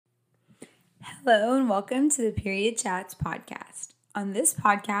Hello, and welcome to the Period Chats podcast. On this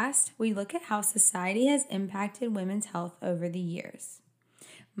podcast, we look at how society has impacted women's health over the years.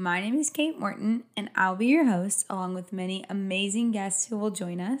 My name is Kate Morton, and I'll be your host along with many amazing guests who will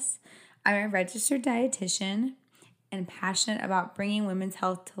join us. I'm a registered dietitian and passionate about bringing women's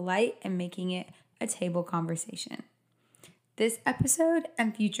health to light and making it a table conversation. This episode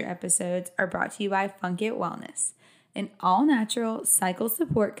and future episodes are brought to you by Funk It Wellness, an all-natural cycle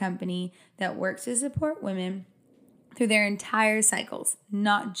support company that works to support women through their entire cycles,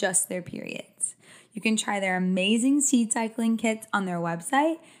 not just their periods. You can try their amazing seed cycling kits on their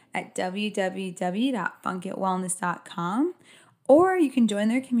website at www.funkitwellness.com, or you can join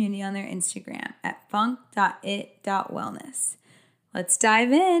their community on their Instagram at funk.it.wellness. Let's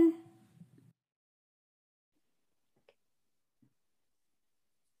dive in.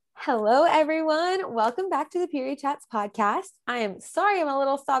 Hello, everyone. Welcome back to the Period Chats podcast. I am sorry I'm a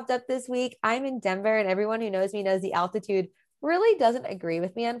little stopped up this week. I'm in Denver, and everyone who knows me knows the altitude really doesn't agree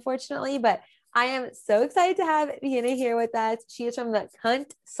with me, unfortunately, but I am so excited to have Vienna here with us. She is from the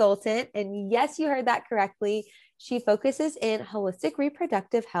Consultant, and yes, you heard that correctly. She focuses in holistic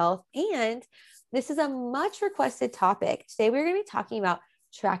reproductive health, and this is a much requested topic. Today, we're going to be talking about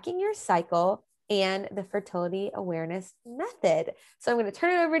tracking your cycle and the fertility awareness method. So I'm going to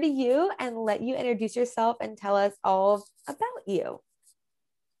turn it over to you and let you introduce yourself and tell us all about you.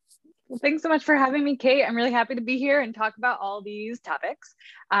 Well, thanks so much for having me, Kate. I'm really happy to be here and talk about all these topics.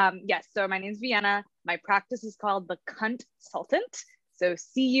 Yes, so my name's Vienna. My practice is called the Consultant. So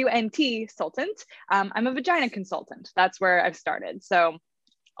C-U-N-T, Sultant. I'm a vagina consultant. That's where I've started. So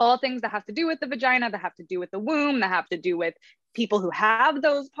all things that have to do with the vagina, that have to do with the womb, that have to do with people who have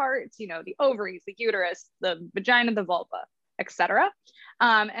those parts, you know, the ovaries, the uterus, the vagina, the vulva, etc.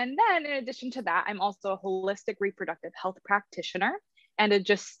 And then in addition to that, I'm also a holistic reproductive health practitioner and a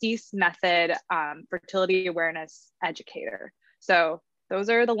Justice Method fertility awareness educator. So those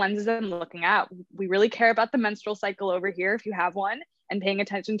are the lenses I'm looking at. We really care about the menstrual cycle over here, if you have one, and paying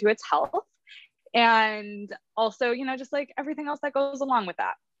attention to its health. And also, you know, just like everything else that goes along with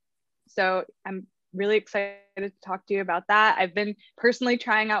that. So I'm really excited to talk to you about that. I've been personally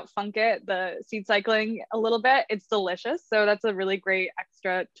trying out Funk It, the seed cycling, a little bit. It's delicious. So that's a really great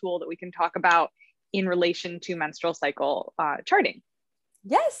extra tool that we can talk about in relation to menstrual cycle charting.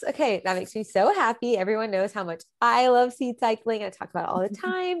 Yes. Okay. That makes me so happy. Everyone knows how much I love seed cycling. I talk about it all the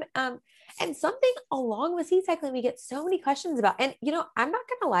time. And something along with seed cycling, we get so many questions about, and you know, I'm not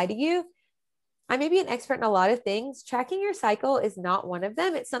going to lie to you. I may be an expert in a lot of things. Tracking your cycle is not one of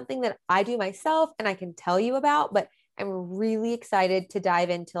them. It's something that I do myself and I can tell you about, but I'm really excited to dive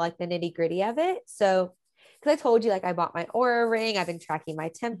into like the nitty gritty of it. So, because I told you, like I bought my Aura ring, I've been tracking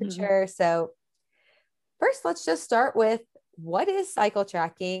my temperature. So first, let's just start with what is cycle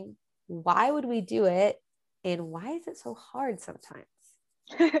tracking? Why would we do it? And why is it so hard sometimes?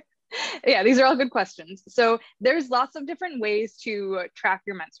 Yeah, these are all good questions. So there's lots of different ways to track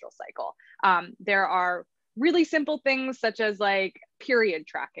your menstrual cycle. There are really simple things such as like period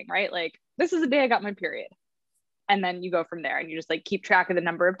tracking, right? Like this is the day I got my period. And then you go from there and you just like keep track of the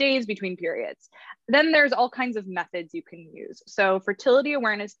number of days between periods. Then there's all kinds of methods you can use. So fertility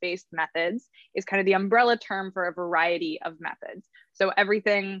awareness based methods is kind of the umbrella term for a variety of methods. So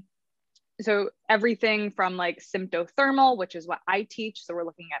everything from like symptothermal, which is what I teach. So we're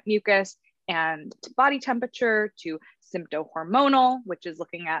looking at mucus and body temperature, to symptohormonal, which is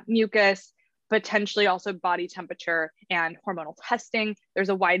looking at mucus, potentially also body temperature and hormonal testing. There's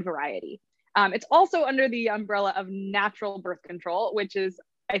a wide variety. It's also under the umbrella of natural birth control, which is,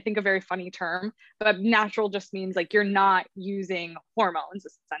 I think, a very funny term, but natural just means like you're not using hormones,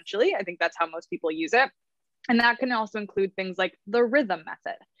 essentially. I think that's how most people use it. And that can also include things like the rhythm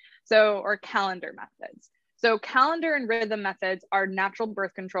method. Or calendar methods. So calendar and rhythm methods are natural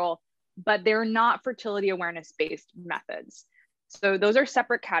birth control, but they're not fertility awareness based methods. So those are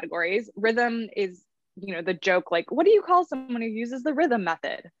separate categories. Rhythm is, you know, the joke, like, what do you call someone who uses the rhythm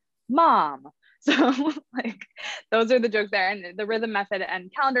method? Mom. So like, those are the jokes there. And the rhythm method and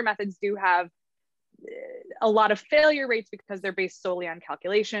calendar methods do have a lot of failure rates because they're based solely on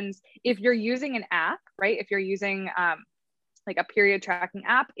calculations. If you're using an app, right? If you're using, like a period tracking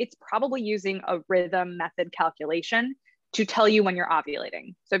app, it's probably using a rhythm method calculation to tell you when you're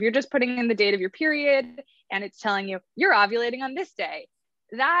ovulating. So if you're just putting in the date of your period and it's telling you you're ovulating on this day,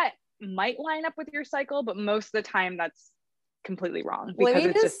 that might line up with your cycle, but most of the time that's completely wrong because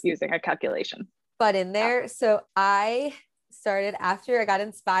it's just using a calculation. But in there, so I started after I got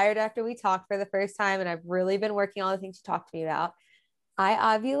inspired after we talked for the first time, and I've really been working on the things you talked to me about.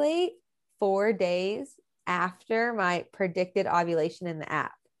 I ovulate 4 days after my predicted ovulation in the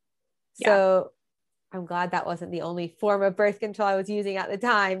app. So I'm glad that wasn't the only form of birth control I was using at the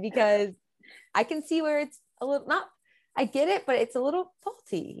time, because I can see where it's a little, not, I get it, but it's a little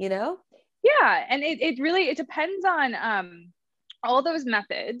faulty, you know? Yeah. And it really, it depends on, all those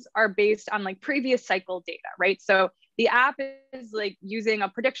methods are based on like previous cycle data, right? So the app is like using a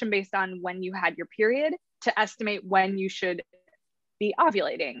prediction based on when you had your period to estimate when you should be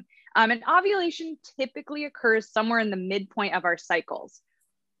ovulating. And ovulation typically occurs somewhere in the midpoint of our cycles.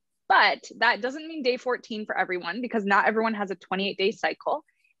 But that doesn't mean day 14 for everyone, because not everyone has a 28-day cycle.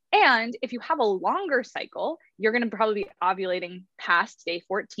 And if you have a longer cycle, you're going to probably be ovulating past day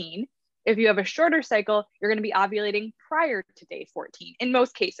 14. If you have a shorter cycle, you're going to be ovulating prior to day 14 in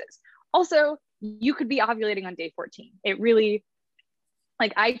most cases. Also, you could be ovulating on day 14. It really,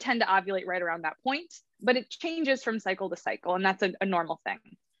 like, I tend to ovulate right around that point, but it changes from cycle to cycle, and that's a normal thing.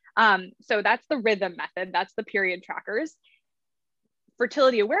 So that's the rhythm method. That's the period trackers.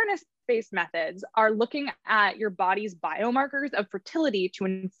 Fertility awareness-based methods are looking at your body's biomarkers of fertility to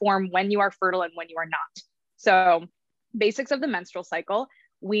inform when you are fertile and when you are not. So basics of the menstrual cycle,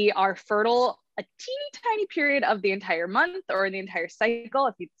 we are fertile a teeny tiny period of the entire month or the entire cycle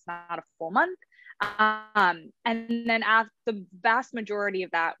if it's not a full month. And then after the vast majority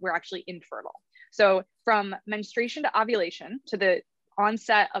of that, we're actually infertile. So from menstruation to ovulation to the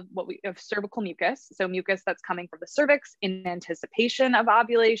onset of of cervical mucus, so mucus that's coming from the cervix in anticipation of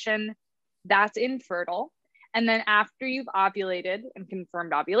ovulation, that's infertile. And then after you've ovulated and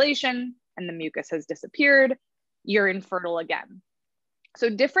confirmed ovulation and the mucus has disappeared, you're infertile again. So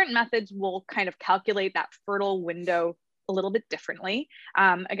different methods will kind of calculate that fertile window a little bit differently.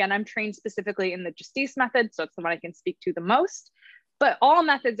 Again, I'm trained specifically in the Justice method, so it's the one I can speak to the most. But all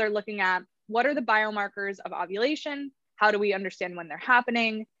methods are looking at what are the biomarkers of ovulation, how do we understand when they're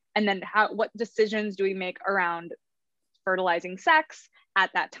happening, and then what decisions do we make around fertilizing sex at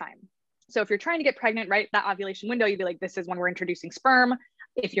that time. So if you're trying to get pregnant, right, that ovulation window, you'd be like, this is when we're introducing sperm.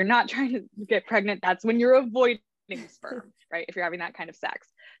 If you're not trying to get pregnant, that's when you're avoiding sperm, right? If you're having that kind of sex.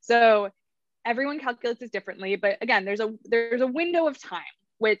 So everyone calculates this differently, but again, there's a window of time,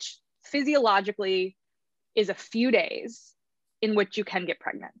 which physiologically is a few days in which you can get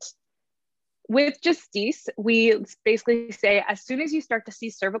pregnant. With Justice, we basically say as soon as you start to see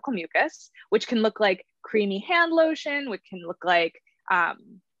cervical mucus, which can look like creamy hand lotion, which can look like,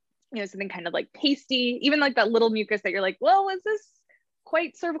 something kind of like pasty, even like that little mucus that you're like, well, is this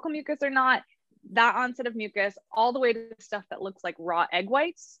quite cervical mucus or not? That onset of mucus, all the way to stuff that looks like raw egg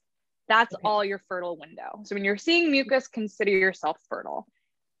whites, that's all your fertile window. So when you're seeing mucus, consider yourself fertile.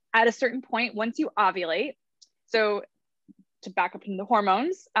 At a certain point, once you ovulate, so to back up into the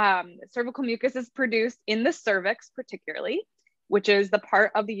hormones, cervical mucus is produced in the cervix particularly, which is the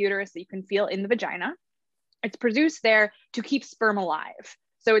part of the uterus that you can feel in the vagina. It's produced there to keep sperm alive.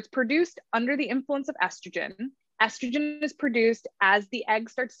 So it's produced under the influence of estrogen. Estrogen is produced as the egg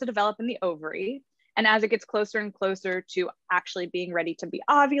starts to develop in the ovary. And as it gets closer and closer to actually being ready to be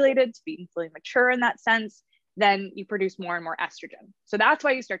ovulated, to being fully mature in that sense, then you produce more and more estrogen. So that's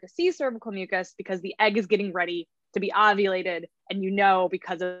why you start to see cervical mucus, because the egg is getting ready to be ovulated, and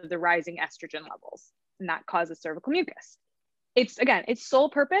because of the rising estrogen levels, and that causes cervical mucus. Its sole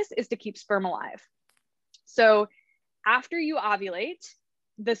purpose is to keep sperm alive. So after you ovulate,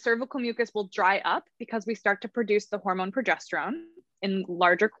 the cervical mucus will dry up because we start to produce the hormone progesterone in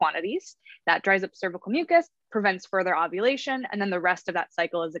larger quantities. That dries up cervical mucus, prevents further ovulation, and then the rest of that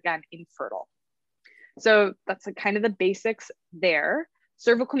cycle is again infertile. So that's kind of the basics there.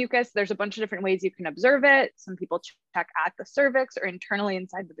 Cervical mucus, there's a bunch of different ways you can observe it. Some people check at the cervix or internally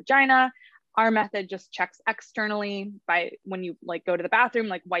inside the vagina. Our method just checks externally by when you go to the bathroom,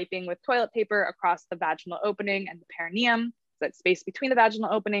 like wiping with toilet paper across the vaginal opening and the perineum, that space between the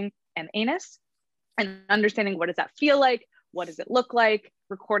vaginal opening and anus, and understanding what does that feel like, what does it look like,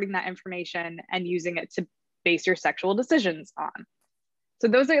 recording that information and using it to base your sexual decisions on. So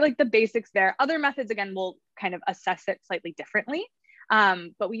those are like the basics there. Other methods, again, will kind of assess it slightly differently.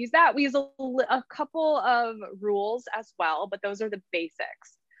 But we use a couple of rules as well, but those are the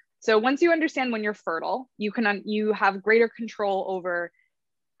basics. So once you understand when you're fertile, you have greater control over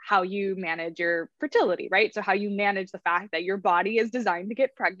how you manage your fertility, right? So how you manage the fact that your body is designed to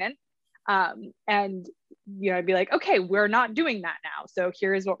get pregnant. And I'd be like, okay, we're not doing that now. So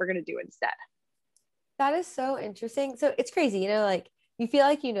here's what we're going to do instead. That is so interesting. So it's crazy, you feel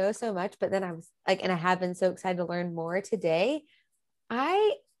like you know so much, but then I was like, and I have been so excited to learn more today.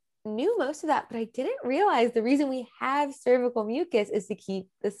 I knew most of that, but I didn't realize the reason we have cervical mucus is to keep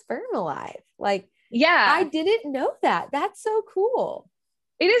the sperm alive. I didn't know that. That's so cool.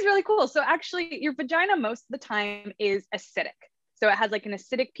 It is really cool. So actually your vagina most of the time is acidic. So it has like an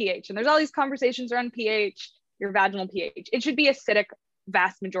acidic pH, and there's all these conversations around pH, your vaginal pH. It should be acidic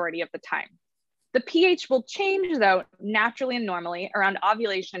vast majority of the time. The pH will change though naturally and normally around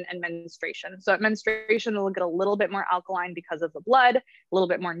ovulation and menstruation. So at menstruation, it'll get a little bit more alkaline because of the blood, a little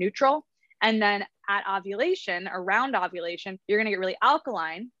bit more neutral. And then at ovulation, around ovulation, you're going to get really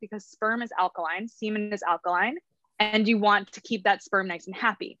alkaline because sperm is alkaline, semen is alkaline, and you want to keep that sperm nice and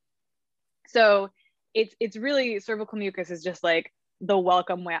happy. So it's really, cervical mucus is just like the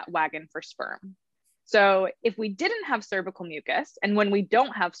welcome wagon for sperm. So if we didn't have cervical mucus, and when we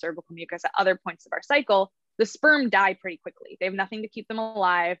don't have cervical mucus at other points of our cycle, the sperm die pretty quickly. They have nothing to keep them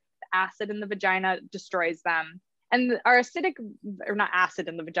alive. The acid in the vagina destroys them. And our acidic, or not acid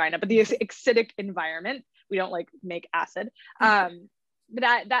in the vagina, but the acidic environment, we don't like make acid,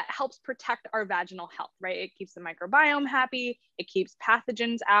 that helps protect our vaginal health, right? It keeps the microbiome happy. It keeps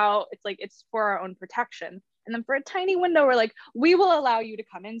pathogens out. It's for our own protection. And then for a tiny window, we're like, we will allow you to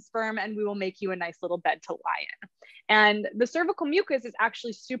come in, sperm, and we will make you a nice little bed to lie in. And the cervical mucus is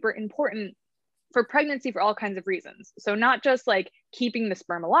actually super important for pregnancy for all kinds of reasons. So not just like keeping the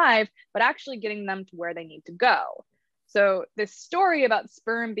sperm alive, but actually getting them to where they need to go. So this story about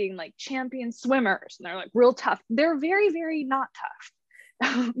sperm being like champion swimmers, and they're like real tough. They're very, very not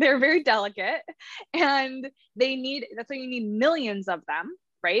tough. They're very delicate, and that's why you need millions of them,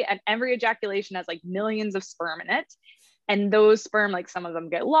 right? And every ejaculation has like millions of sperm in it. And those sperm, like some of them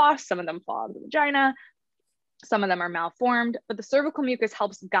get lost, some of them fall out of the vagina, some of them are malformed, but the cervical mucus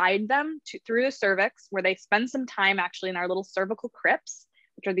helps guide them through the cervix, where they spend some time actually in our little cervical crypts,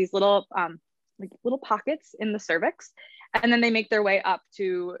 which are these little little pockets in the cervix. And then they make their way up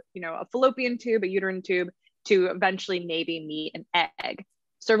to, a fallopian tube, a uterine tube, to eventually maybe meet an egg.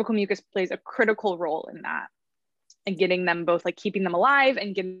 Cervical mucus plays a critical role in that, and getting them both, like keeping them alive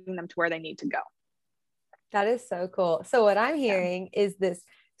and getting them to where they need to go. That is so cool. So what I'm hearing is this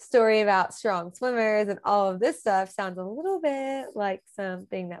story about strong swimmers and all of this stuff sounds a little bit like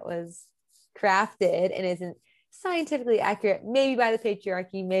something that was crafted and isn't scientifically accurate, maybe by the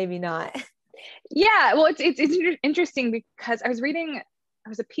patriarchy, maybe not. Yeah, well, it's interesting because I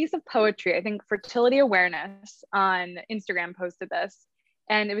was a piece of poetry, I think Fertility Awareness on Instagram posted this,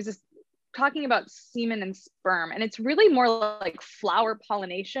 and it was just talking about semen and sperm, and it's really more like flower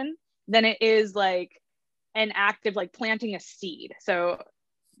pollination than it is like an act of like planting a seed. So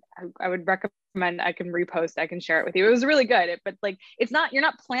I would recommend, I can repost, I can share it with you. It was really good, but like you're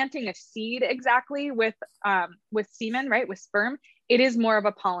not planting a seed exactly with semen, right? With sperm. It is more of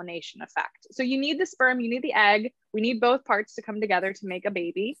a pollination effect. So you need the sperm, you need the egg. We need both parts to come together to make a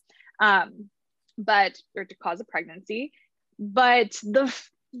baby, or to cause a pregnancy. But the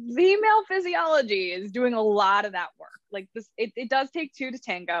female physiology is doing a lot of that work. Like this, it does take two to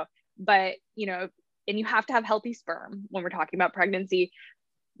tango, but and you have to have healthy sperm when we're talking about pregnancy.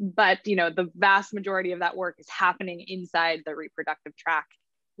 But the vast majority of that work is happening inside the reproductive tract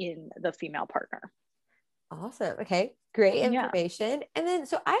in the female partner. Awesome. Okay. Great information. Yeah. And then,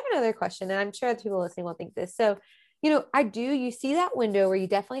 so I have another question, and I'm sure the people listening will think this. So, you see that window where you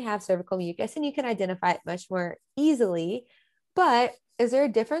definitely have cervical mucus and you can identify it much more easily, but is there a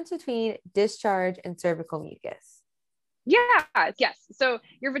difference between discharge and cervical mucus? Yeah, yes. So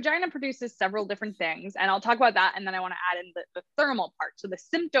your vagina produces several different things, and I'll talk about that. And then I want to add in the thermal part. So the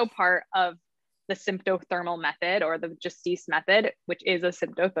sympto part of the symptothermal method, or the Just-Cease method, which is a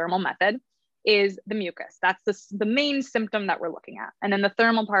symptothermal method, is the mucus. That's the main symptom that we're looking at. And then the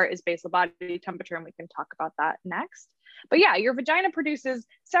thermal part is basal body temperature, and we can talk about that next. But yeah, your vagina produces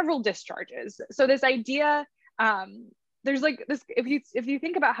several discharges. So this idea, there's like this, if you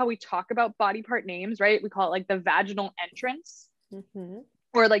think about how we talk about body part names, right? We call it like the vaginal entrance,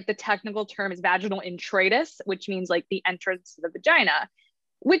 or like the technical term is vaginal introitus, which means like the entrance to the vagina,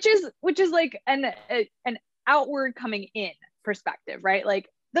 which is like an outward coming in perspective, right? Like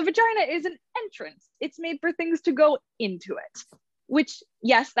the vagina is an entrance. It's made for things to go into it, which,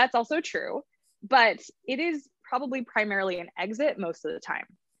 yes, that's also true, but it is probably primarily an exit most of the time.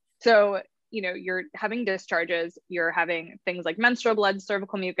 So, you're having discharges, you're having things like menstrual blood,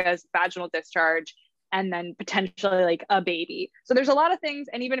 cervical mucus, vaginal discharge, and then potentially like a baby. So there's a lot of things.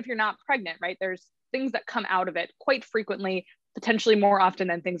 And even if you're not pregnant, right, there's things that come out of it quite frequently, potentially more often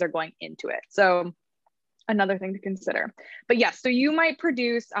than things are going into it. So another thing to consider. But yes, so you might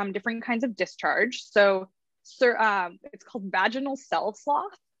produce different kinds of discharge. So it's called vaginal cell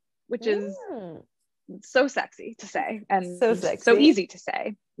slough, which is so sexy to say, and so easy to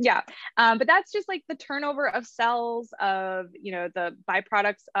say. Yeah. But that's just like the turnover of cells of, the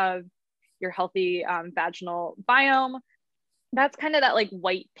byproducts of your healthy vaginal biome. That's kind of that like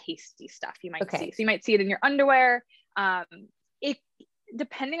white pasty stuff you might see. So you might see it in your underwear. It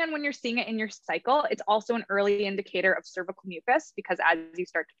depending on when you're seeing it in your cycle, it's also an early indicator of cervical mucus, because as you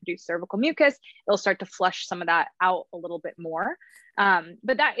start to produce cervical mucus, it'll start to flush some of that out a little bit more.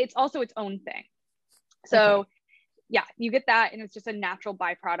 But that it's also its own thing. So yeah, you get that, and it's just a natural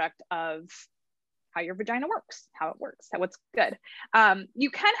byproduct of how your vagina works, how it's good.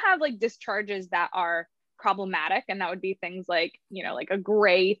 You can have like discharges that are problematic, and that would be things like, you know, like a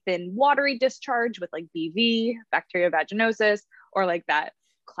gray, thin, watery discharge with like BV, bacteria vaginosis, or like that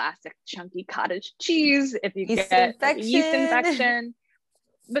classic chunky cottage cheese if you get like a yeast infection.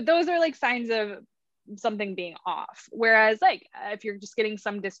 But those are like signs of something being off. Whereas like if you're just getting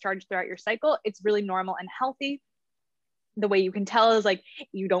some discharge throughout your cycle, it's really normal and healthy. The way you can tell is like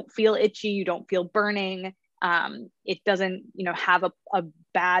you don't feel itchy, you don't feel burning. It doesn't, you know, have a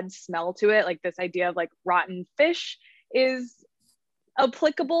bad smell to it. Like this idea of like rotten fish is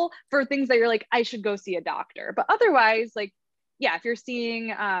applicable for things that you're like, I should go see a doctor. But otherwise, like, yeah, if you're seeing,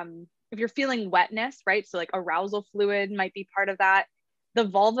 if you're feeling wetness, right? So like arousal fluid might be part of that. The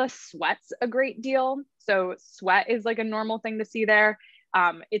vulva sweats a great deal. So sweat is like a normal thing to see there.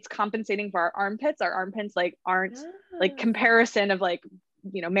 It's compensating for our armpits. Our armpits like aren't like comparison of like,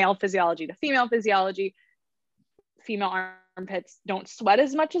 you know, male physiology to female physiology. Female armpits don't sweat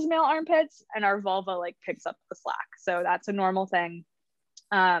as much as male armpits, and our vulva like picks up the slack. So that's a normal thing.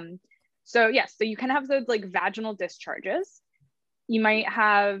 So yes, so you can have those like vaginal discharges. You might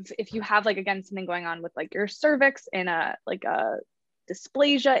have, if you have like, again, something going on with like your cervix in a like a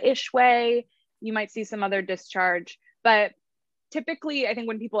dysplasia-ish way, you might see some other discharge. But typically, I think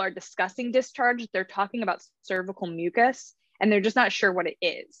when people are discussing discharge, they're talking about cervical mucus, and they're just not sure what it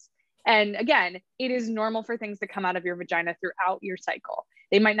is. And again, it is normal for things to come out of your vagina throughout your cycle.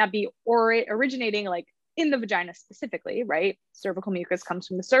 They might not be originating like in the vagina specifically, right? Cervical mucus comes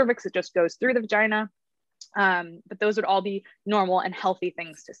from the cervix, it just goes through the vagina. But those would all be normal and healthy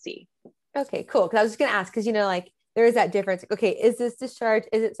things to see. Okay, cool. Because I was just gonna ask, because you know, like there is that difference. Like, okay, is this discharge?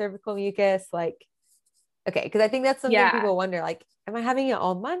 Is it cervical mucus? Like, okay, because I think that's something people wonder. Like, am I having it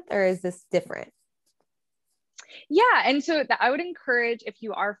all month, or is this different? Yeah, and so I would encourage, if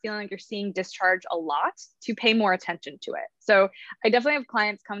you are feeling like you're seeing discharge a lot, to pay more attention to it. So I definitely have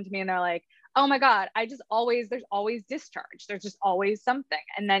clients come to me and they're like, oh my God, there's always discharge. There's just always something.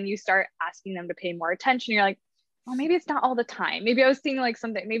 And then you start asking them to pay more attention. You're like, well, maybe it's not all the time. Maybe I was seeing like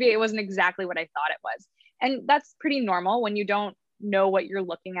something, maybe it wasn't exactly what I thought it was. And that's pretty normal when you don't know what you're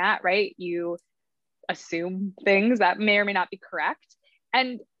looking at, right? You assume things that may or may not be correct.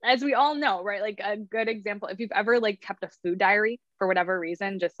 And as we all know, right, like a good example, if you've ever like kept a food diary for whatever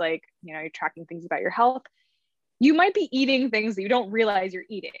reason, just like, you know, you're tracking things about your health, you might be eating things that you don't realize you're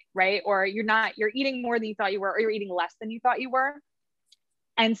eating, right? Or you're eating more than you thought you were, or you're eating less than you thought you were.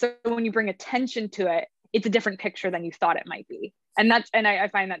 And so when you bring attention to it, it's a different picture than you thought it might be. And I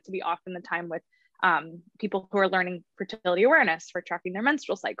find that to be often the time with people who are learning fertility awareness for tracking their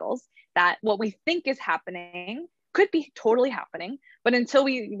menstrual cycles, that what we think is happening could be totally happening, but until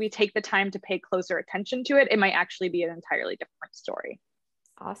we take the time to pay closer attention to it, it might actually be an entirely different story.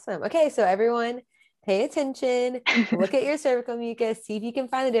 Awesome. Okay, so everyone pay attention, look at your cervical mucus, see if you can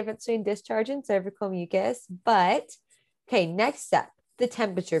find the difference between discharge and cervical mucus. But okay, next step, the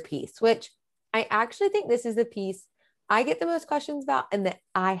temperature piece, which I actually think this is the piece I get the most questions about and that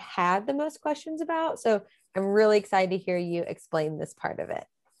I had the most questions about. So I'm really excited to hear you explain this part of it.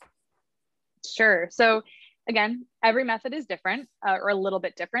 Sure. So again, every method is different or a little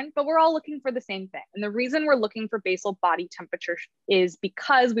bit different, but we're all looking for the same thing. And the reason we're looking for basal body temperature is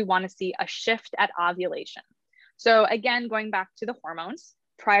because we want to see a shift at ovulation. So again, going back to the hormones,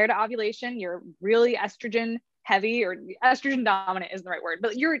 prior to ovulation, you're really estrogen heavy, or estrogen dominant isn't the right word,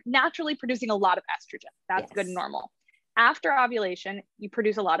 but you're naturally producing a lot of estrogen. That's good and normal. After ovulation, you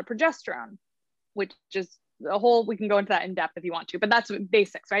produce a lot of progesterone, which is we can go into that in depth if you want to, but that's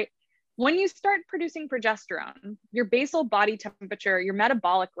basics, right? When you start producing progesterone, your basal body temperature, your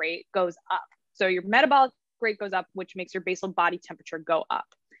metabolic rate goes up. So your metabolic rate goes up, which makes your basal body temperature go up.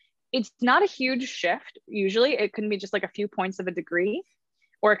 It's not a huge shift. Usually it can be just like a few points of a degree,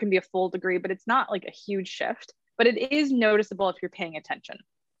 or it can be a full degree, but it's not like a huge shift, but it is noticeable if you're paying attention.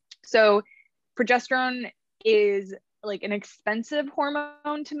 So progesterone is like an expensive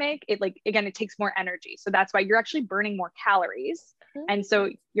hormone to make. It like, again, it takes more energy. So that's why you're actually burning more calories. And so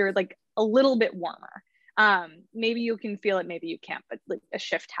you're like a little bit warmer. Maybe you can feel it, maybe you can't, but like a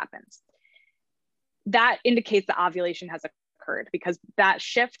shift happens. That indicates that ovulation has occurred, because that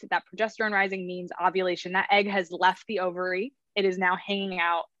shift, that progesterone rising, means ovulation. That egg has left the ovary. It is now hanging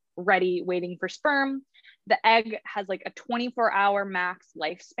out, ready, waiting for sperm. The egg has like a 24-hour max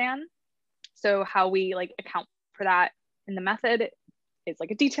lifespan. So how we like account for that in the method, is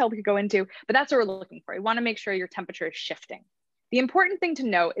like a detail we could go into, but that's what we're looking for. We want to make sure your temperature is shifting. The important thing to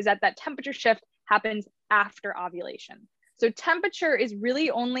note is that temperature shift happens after ovulation. So temperature is really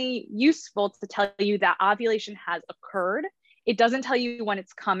only useful to tell you that ovulation has occurred. It doesn't tell you when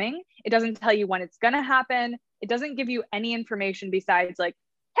it's coming. It doesn't tell you when it's going to happen. It doesn't give you any information besides like,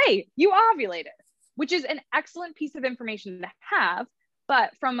 hey, you ovulated, which is an excellent piece of information to have.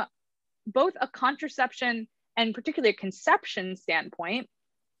 But from both a contraception and particularly a conception standpoint,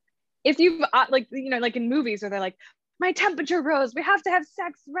 if you've like, like in movies where they're like, my temperature rose, we have to have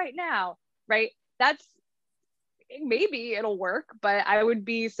sex right now, right? Maybe it'll work, but I would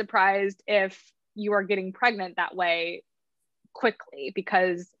be surprised if you are getting pregnant that way quickly,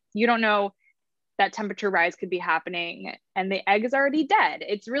 because you don't know that temperature rise could be happening and the egg is already dead.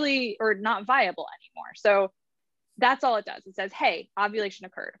 It's really, or not viable anymore. So that's all it does. It says, hey, ovulation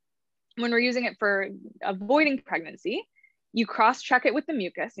occurred. When we're using it for avoiding pregnancy, you cross-check it with the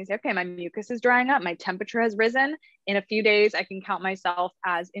mucus. And you say, okay, my mucus is drying up. My temperature has risen. In a few days, I can count myself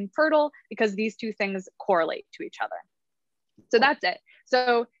as infertile because these two things correlate to each other. So that's it.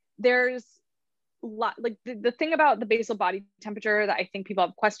 So there's like the thing about the basal body temperature that I think people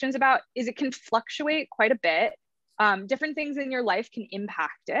have questions about is it can fluctuate quite a bit. Different things in your life can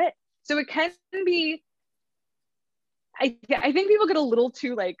impact it. So it can be, I think people get a little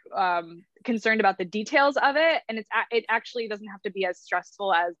too like concerned about the details of it, and it actually doesn't have to be as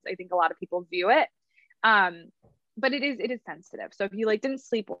stressful as I think a lot of people view it. But it is sensitive. So if you like didn't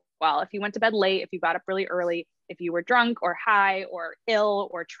sleep well, if you went to bed late, if you got up really early, if you were drunk or high or ill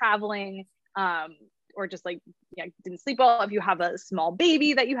or traveling, or just like didn't sleep well, if you have a small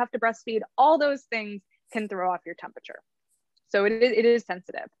baby that you have to breastfeed, all those things can throw off your temperature. So it is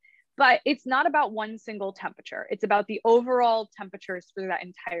sensitive. But it's not about one single temperature. It's about the overall temperatures through that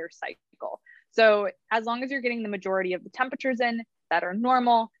entire cycle. So as long as you're getting the majority of the temperatures in that are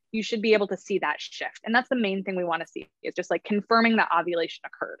normal, you should be able to see that shift. And that's the main thing we want to see, is just like confirming that ovulation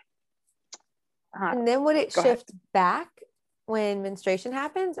occurred. And then would it shift back when menstruation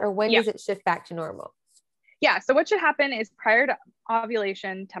happens, or when does it shift back to normal? Yeah. So what should happen is prior to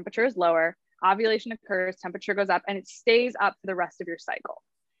ovulation, temperature is lower. Ovulation occurs, temperature goes up, and it stays up for the rest of your cycle.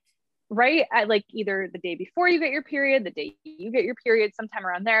 Right at like either the day before you get your period, the day you get your period, sometime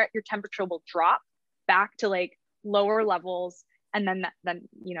around there, your temperature will drop back to like lower levels. And then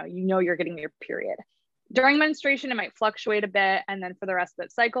you're getting your period. During menstruation, it might fluctuate a bit. And then for the rest of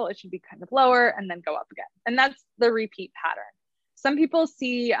that cycle, it should be kind of lower and then go up again. And that's the repeat pattern. Some people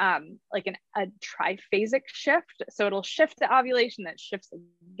see like a triphasic shift. So it'll shift to ovulation, then shifts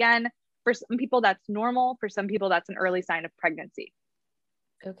again. For some people, that's normal. For some people, that's an early sign of pregnancy.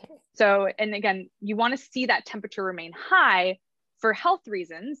 Okay. So, and again, you want to see that temperature remain high for health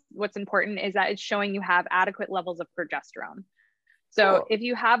reasons. What's important is that it's showing you have adequate levels of progesterone. So if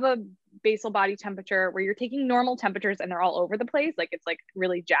you have a basal body temperature where you're taking normal temperatures and they're all over the place, like it's like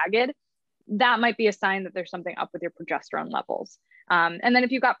really jagged, that might be a sign that there's something up with your progesterone levels. And then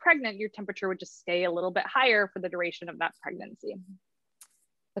if you got pregnant, your temperature would just stay a little bit higher for the duration of that pregnancy.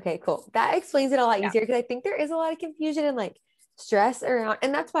 Okay, cool. That explains it a lot easier, because I think there is a lot of confusion and like stress around,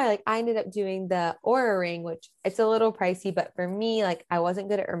 and that's why like I ended up doing the Oura ring, which it's a little pricey, but for me, like I wasn't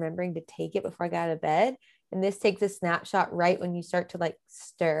good at remembering to take it before I got out of bed. And this takes a snapshot right when you start to like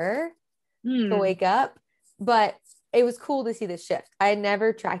stir to wake up. But it was cool to see the shift. I had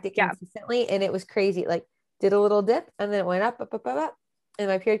never tracked it consistently, and it was crazy. Like did a little dip and then it went up, and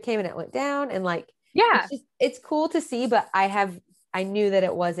my period came and it went down, and like, it's cool to see, but I knew that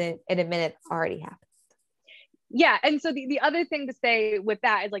it wasn't in a minute already happened. Yeah. And so the other thing to say with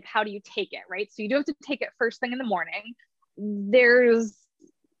that is like, how do you take it? Right. So you do have to take it first thing in the morning. There's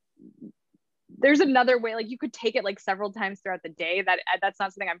another way, like you could take it like several times throughout the day. That's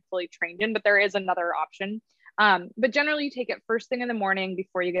not something I'm fully trained in, but there is another option. But generally you take it first thing in the morning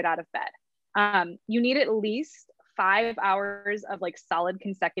before you get out of bed. You need at least 5 hours of like solid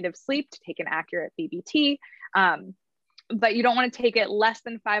consecutive sleep to take an accurate BBT. But you don't want to take it less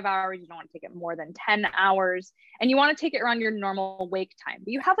than 5 hours. You don't want to take it more than 10 hours. And you want to take it around your normal wake time.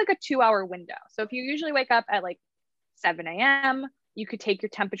 But you have like a 2-hour window. So if you usually wake up at like 7 a.m., you could take your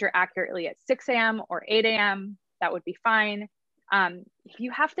temperature accurately at 6 a.m. or 8 a.m. That would be fine. If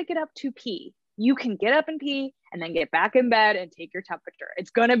you have to get up to pee, you can get up and pee and then get back in bed and take your temperature.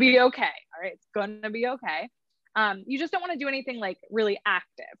 It's going to be okay. All right. It's going to be okay. You just don't want to do anything like really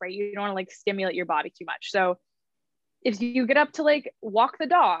active, right? You don't want to like stimulate your body too much. So if you get up to like walk the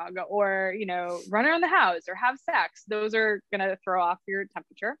dog or, run around the house or have sex, those are going to throw off your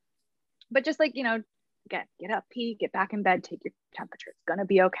temperature. But just like, get up, pee, get back in bed, take your temperature. It's going to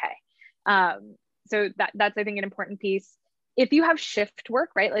be okay. So that's, I think, an important piece. if you have shift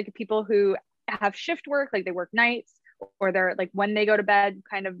work, right? Like people who have shift work, like they work nights, or they're like when they go to bed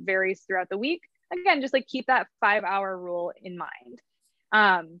kind of varies throughout the week. Again, just like keep that 5-hour rule in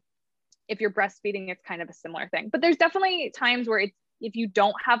mind. If you're breastfeeding, it's kind of a similar thing. But there's definitely times where it's, if you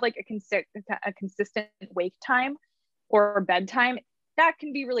don't have like a consistent wake time or bedtime, that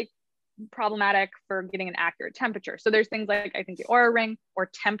can be really problematic for getting an accurate temperature. So there's things like, I think, the Oura Ring or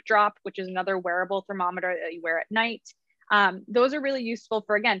Temp Drop, which is another wearable thermometer that you wear at night. Those are really useful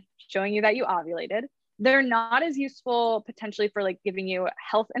for, again, showing you that you ovulated. They're not as useful potentially for like giving you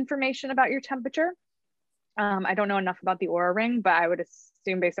health information about your temperature. I don't know enough about the Oura Ring, but I would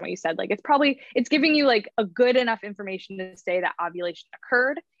assume based on what you said, like it's giving you like a good enough information to say that ovulation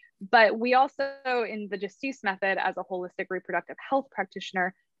occurred. But we also, in the Just-Cease method, as a holistic reproductive health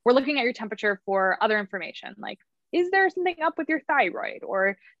practitioner, we're looking at your temperature for other information, like, is there something up with your thyroid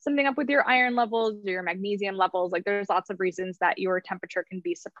or something up with your iron levels or your magnesium levels? Like there's lots of reasons that your temperature can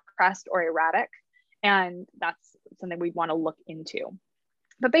be suppressed or erratic. And that's something we want to look into.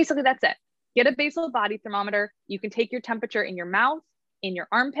 But basically that's it. Get a basal body thermometer. You can take your temperature in your mouth, in your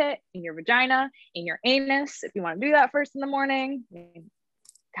armpit, in your vagina, in your anus. If you want to do that first in the morning,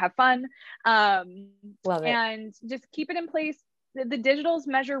 have fun. Love it. And just keep it in place. The digitals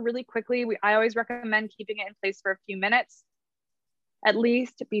measure really quickly. I always recommend keeping it in place for a few minutes, at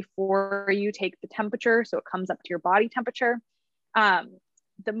least before you take the temperature, so it comes up to your body temperature.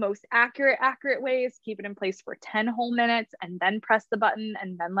 The most accurate way is keep it in place for 10 whole minutes and then press the button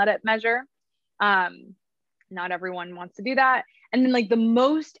and then let it measure. Not everyone wants to do that. And then like the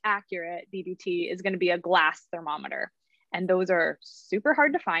most accurate DBT is going to be a glass thermometer. And those are super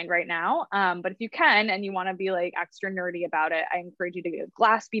hard to find right now. But if you can, and you want to be like extra nerdy about it, I encourage you to get a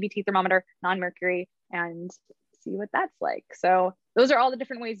glass BBT thermometer, non-mercury, and see what that's like. So those are all the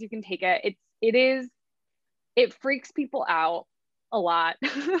different ways you can take it. It freaks people out a lot.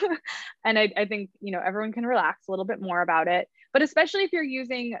 And I think, everyone can relax a little bit more about it, but especially if you're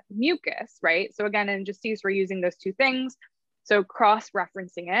using mucus, right? So again, in Just-Cease, we're using those two things. So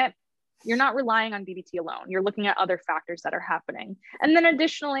cross-referencing it, you're not relying on DBT alone. You're looking at other factors that are happening. And then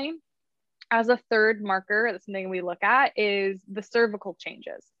additionally, as a third marker, that's something we look at is the cervical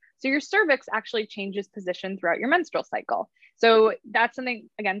changes. So your cervix actually changes position throughout your menstrual cycle. So that's something,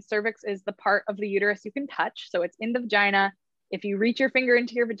 again, cervix is the part of the uterus you can touch. So it's in the vagina. If you reach your finger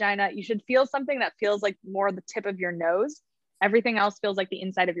into your vagina, you should feel something that feels like more the tip of your nose. Everything else feels like the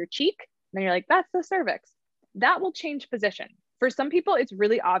inside of your cheek. And then you're like, that's the cervix. That will change position. For some people, it's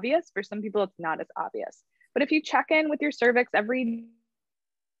really obvious. For some people, it's not as obvious. But if you check in with your cervix every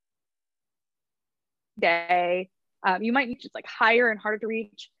day, you might reach it's like higher and harder to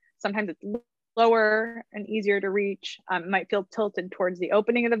reach. Sometimes it's lower and easier to reach. It might feel tilted towards the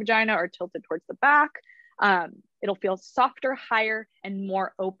opening of the vagina or tilted towards the back. It'll feel softer, higher, and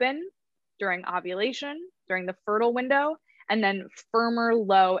more open during ovulation, during the fertile window, and then firmer,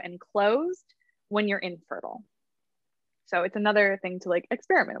 low, and closed when you're infertile. So it's another thing to like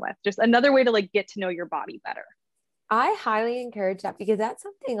experiment with, just another way to like get to know your body better. I highly encourage that because that's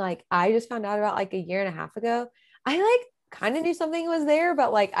something like I just found out about like a year and a half ago. I like kind of knew something was there,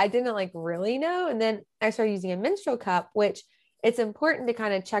 but like I didn't like really know. And then I started using a menstrual cup, which it's important to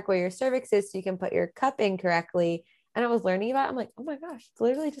kind of check where your cervix is so you can put your cup in correctly. And I was learning about it. I'm like, oh my gosh, it's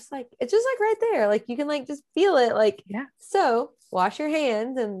literally just like, it's just like right there. Like you can like just feel it. Like, yeah. So wash your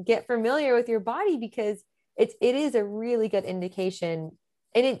hands and get familiar with your body because it is a really good indication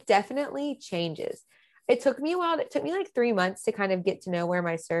and it definitely changes. It took me a while. It took me like 3 months to kind of get to know where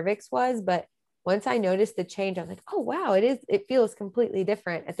my cervix was. But once I noticed the change, I was like, oh, wow, it feels completely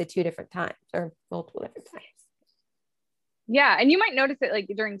different at the 2 different times or multiple different times. Yeah. And you might notice it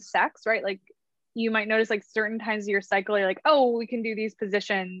like during sex, right? Like you might notice like certain times of your cycle, you're like, oh, we can do these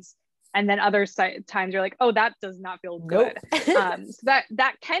positions. And then other times you're like, oh, that does not feel good. Nope. So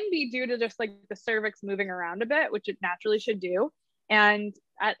that can be due to just like the cervix moving around a bit, which it naturally should do. And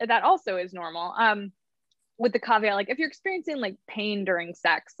that also is normal. With the caveat, like if you're experiencing like pain during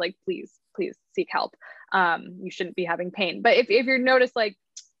sex, like please seek help. You shouldn't be having pain. But if you're noticed like,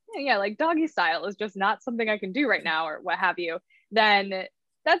 yeah, like doggy style is just not something I can do right now or what have you, then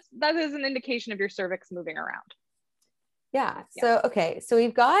that is an indication of your cervix moving around. Yeah. So, okay. So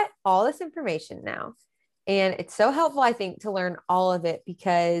we've got all this information now and it's so helpful, I think, to learn all of it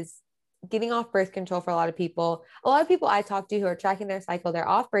because getting off birth control for a lot of people I talk to who are tracking their cycle, they're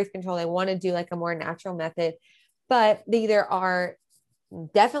off birth control. They want to do like a more natural method, but they either are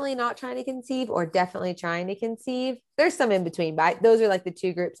definitely not trying to conceive or definitely trying to conceive. There's some in between, but those are like the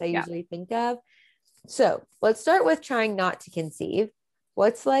 2 groups I usually think of. So let's start with trying not to conceive.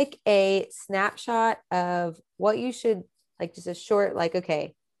 What's like a snapshot of what you should Like just a short, like,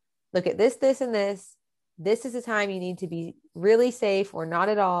 okay, look at this, this, and this. This is the time you need to be really safe or not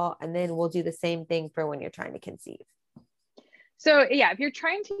at all. And then we'll do the same thing for when you're trying to conceive. So yeah, if you're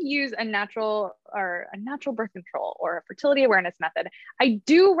trying to use a natural birth control or a fertility awareness method, I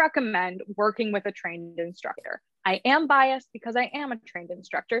do recommend working with a trained instructor. I am biased because I am a trained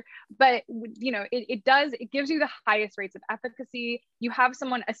instructor, but it gives you the highest rates of efficacy. You have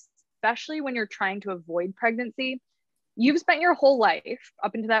someone, especially when you're trying to avoid pregnancy. You've spent your whole life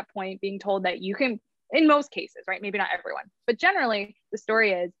up until that point being told that you can, in most cases, right? Maybe not everyone, but generally the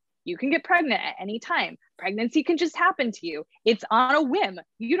story is you can get pregnant at any time. Pregnancy can just happen to you. It's on a whim.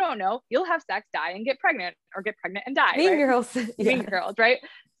 You don't know. You'll have sex, die, and get pregnant, or get pregnant and die. Mean right? Girls. Yeah. Mean Girls, right?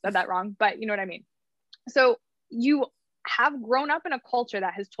 Said that wrong, but you know what I mean. So you have grown up in a culture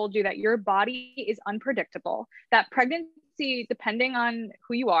that has told you that your body is unpredictable, that pregnancy, depending on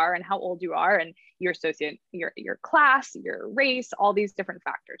who you are and how old you are and your class, your race, all these different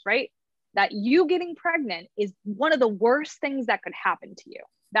factors, right? That you getting pregnant is one of the worst things that could happen to you.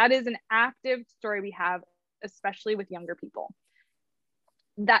 That is an active story we have, especially with younger people.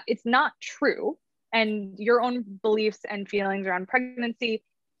 That it's not true. And your own beliefs and feelings around pregnancy,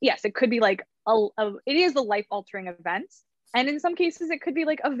 yes, it could be like it is a life-altering event. And in some cases, it could be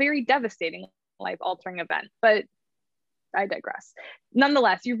like a very devastating life-altering event. But I digress.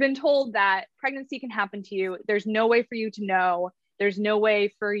 Nonetheless, you've been told that pregnancy can happen to you. There's no way for you to know. There's no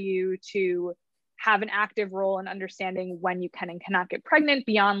way for you to have an active role in understanding when you can and cannot get pregnant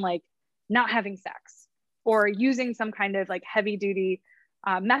beyond like not having sex or using some kind of like heavy duty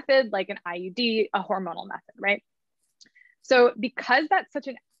method, like an IUD, a hormonal method, right? So because that's such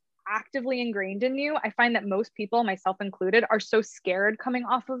an actively ingrained in you, I find that most people, myself included, are so scared coming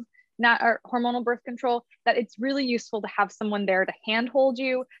off of hormonal birth control that it's really useful to have someone there to handhold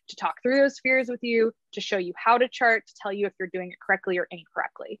you, to talk through those fears with you, to show you how to chart, to tell you if you're doing it correctly or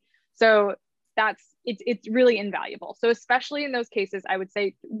incorrectly. So it's really invaluable. So especially in those cases, I would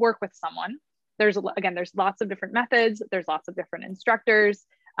say work with someone. There's lots of different methods. There's lots of different instructors.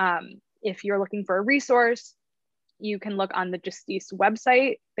 If you're looking for a resource, you can look on the Justice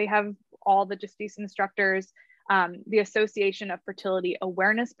website. They have all the Justice instructors. The Association of Fertility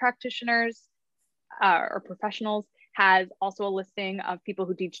Awareness Practitioners or Professionals has also a listing of people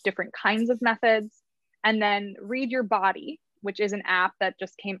who teach different kinds of methods. And then Read Your Body, which is an app that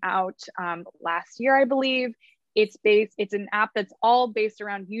just came out last year, I believe. It's an app that's all based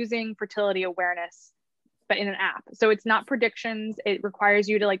around using fertility awareness, but in an app. So it's not predictions. It requires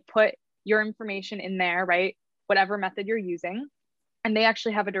you to like put your information in there, right? Whatever method you're using. And they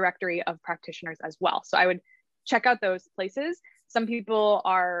actually have a directory of practitioners as well. So I would check out those places. Some people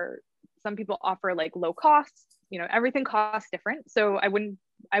offer like low costs, everything costs different. So I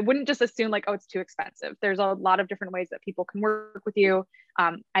wouldn't just assume like, oh, it's too expensive. There's a lot of different ways that people can work with you.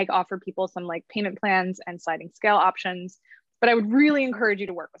 I offer people some like payment plans and sliding scale options, but I would really encourage you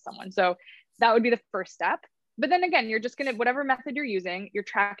to work with someone. So that would be the first step. But then again, you're just whatever method you're using, you're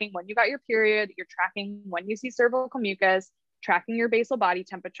tracking when you got your period, you're tracking when you see cervical mucus, tracking your basal body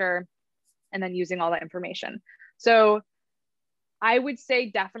temperature, and then using all that information. So I would say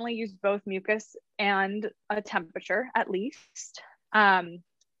definitely use both mucus and a temperature at least, and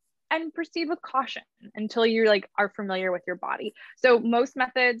proceed with caution until you are familiar with your body. So most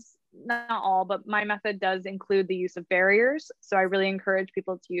methods, not all, but my method does include the use of barriers. So I really encourage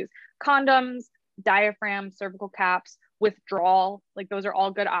people to use condoms, diaphragm, cervical caps, withdrawal. Like those are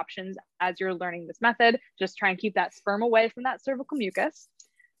all good options as you're learning this method. Just try and keep that sperm away from that cervical mucus.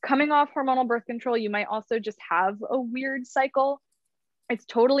 Coming off hormonal birth control, you might also just have a weird cycle. It's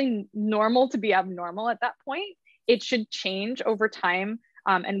totally normal to be abnormal at that point. It should change over time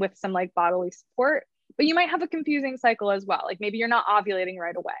and with some like bodily support, but you might have a confusing cycle as well. Like maybe you're not ovulating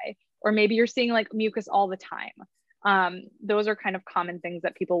right away, or maybe you're seeing like mucus all the time. Those are kind of common things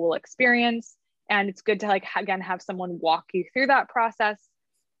that people will experience. And it's good to again, have someone walk you through that process,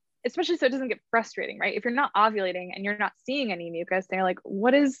 especially so it doesn't get frustrating, right? If you're not ovulating and you're not seeing any mucus, then you're like,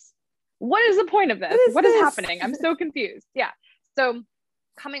 what is the point of this? What is happening? I'm so confused. Yeah. So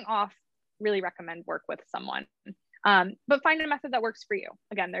coming off, really recommend work with someone, but find a method that works for you.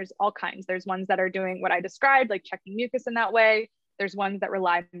 Again, there's all kinds. There's ones that are doing what I described, like checking mucus in that way. There's ones that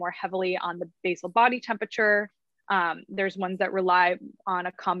rely more heavily on the basal body temperature. There's ones that rely on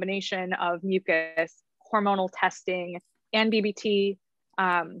a combination of mucus, hormonal testing, and BBT.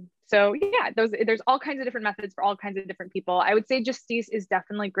 So yeah, there's all kinds of different methods for all kinds of different people. I would say Justice is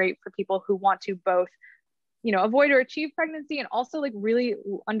definitely great for people who want to both, avoid or achieve pregnancy and also like really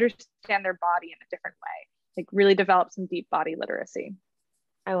understand their body in a different way, like really develop some deep body literacy.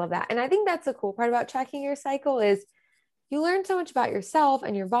 I love that. And I think that's the cool part about tracking your cycle is you learn so much about yourself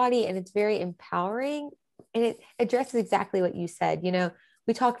and your body, and it's very empowering. And it addresses exactly what you said. You know,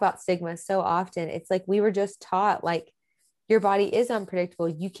 we talk about stigma so often. It's like we were just taught, like, your body is unpredictable.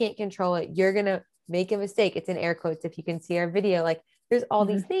 You can't control it. You're going to make a mistake. It's in air quotes if you can see our video. Like, there's all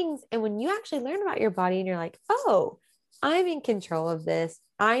these things. And when you actually learn about your body and you're like, oh, I'm in control of this,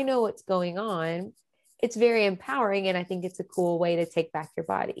 I know what's going on, it's very empowering. And I think it's a cool way to take back your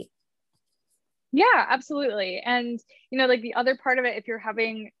body. Yeah, absolutely. And, you know, like the other part of it, if you're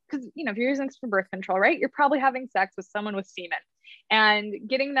having, because, you know, if you're using this for birth control, right, you're probably having sex with someone with semen and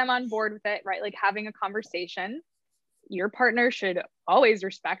getting them on board with it, right? Like having a conversation. Your partner should always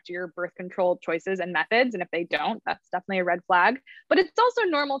respect your birth control choices and methods. And if they don't, that's definitely a red flag. But it's also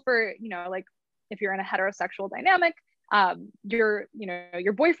normal for, you know, like if you're in a heterosexual dynamic,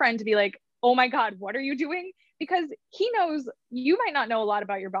 your boyfriend to be like, oh my God, what are you doing? Because he knows you might not know a lot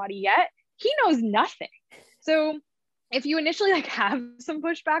about your body yet. He knows nothing. So if you initially like have some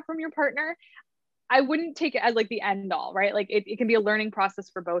pushback from your partner, I wouldn't take it as like the end all, right? Like it can be a learning process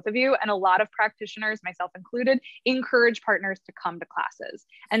for both of you. And a lot of practitioners, myself included, encourage partners to come to classes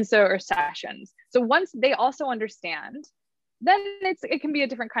or sessions. So once they also understand, then it can be a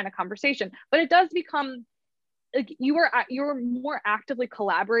different kind of conversation, but it does become like you're more actively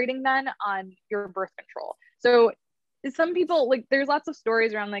collaborating then on your birth control. So some people, like, there's lots of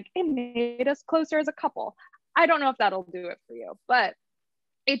stories around like it made us closer as a couple. I don't know if that'll do it for you, but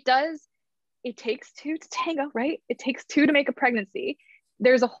it does. It takes two to tango, right? It takes two to make a pregnancy.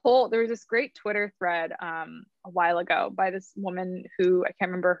 There was this great Twitter thread a while ago by this woman who, I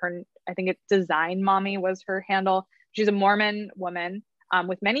can't remember her, I think it's Design Mommy was her handle. She's a Mormon woman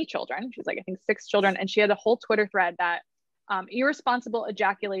with many children. She's like, I think 6 children. And she had a whole Twitter thread that irresponsible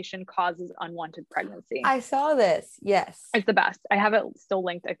ejaculation causes unwanted pregnancy. I saw this. Yes. It's the best. I have it still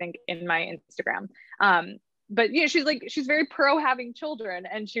linked, I think, in my Instagram. But you know, she's very pro having children,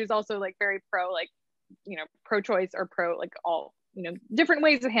 and she was also like very pro, like, you know, pro-choice or pro, like, all, you know, different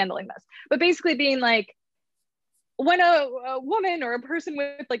ways of handling this. But basically being like, when a woman or a person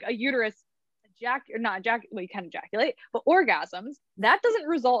with like a uterus well, you can ejaculate, but orgasms, that doesn't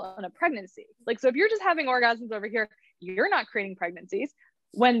result in a pregnancy. Like, so if you're just having orgasms over here, you're not creating pregnancies.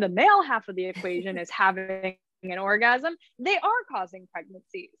 When the male half of the equation is having an orgasm, they are causing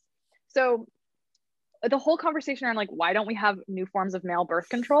pregnancies. So the whole conversation around like, why don't we have new forms of male birth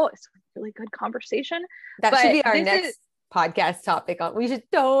control is a really good conversation. That should be our next podcast topic. We should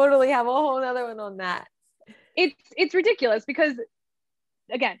totally have a whole other one on that. It's ridiculous because,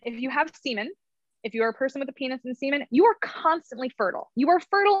 again, if you have semen, if you are a person with a penis and semen, you are constantly fertile. You are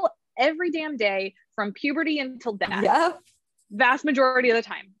fertile every damn day from puberty until death. Yeah. Vast majority of the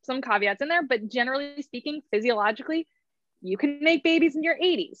time. Some caveats in there, but generally speaking, physiologically, you can make babies in your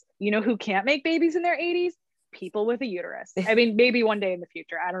 80s. You know who can't make babies in their 80s? People with a uterus. I mean, maybe one day in the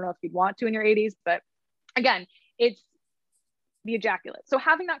future. I don't know if you'd want to in your 80s, but again, it's the ejaculate. So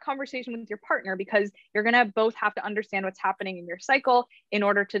having that conversation with your partner, because you're going to both have to understand what's happening in your cycle in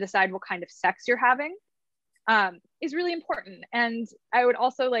order to decide what kind of sex you're having, is really important. And I would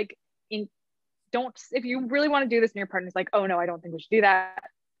also like, if you really want to do this and your partner's like, oh no, I don't think we should do that,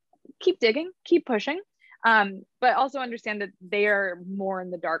 keep digging, keep pushing. But also understand that they are more in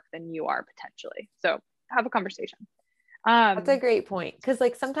the dark than you are potentially. So have a conversation. That's a great point. Cause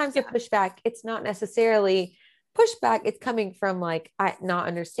like sometimes the pushback, it's not necessarily pushback. It's coming from like, not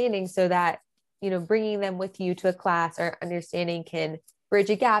understanding, so that, you know, bringing them with you to a class or understanding can bridge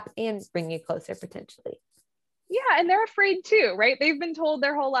a gap and bring you closer potentially. Yeah. And they're afraid too, right? They've been told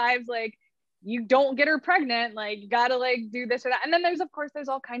their whole lives, like, you don't get her pregnant, like, you gotta like do this or that. And then there's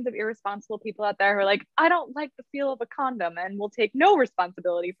all kinds of irresponsible people out there who are like, I don't like the feel of a condom and will take no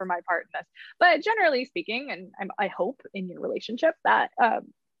responsibility for my part in this. But generally speaking, and I hope in your relationship that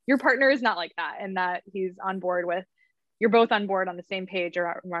your partner is not like that, and that he's on board with, you're both on board on the same page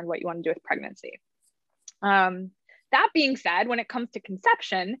around what you want to do with pregnancy. That being said, when it comes to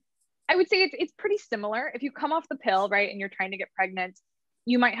conception, I would say it's pretty similar. If you come off the pill, right, and you're trying to get pregnant,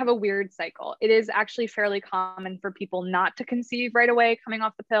 you might have a weird cycle. It is actually fairly common for people not to conceive right away coming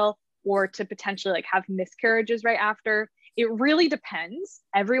off the pill, or to potentially like have miscarriages right after. It really depends.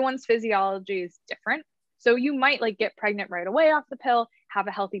 Everyone's physiology is different. So you might like get pregnant right away off the pill, have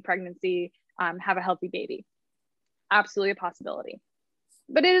a healthy pregnancy, have a healthy baby. Absolutely a possibility.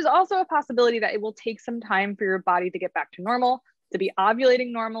 But it is also a possibility that it will take some time for your body to get back to normal, to be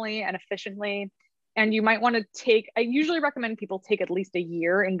ovulating normally and efficiently. And you might want to I usually recommend people take at least a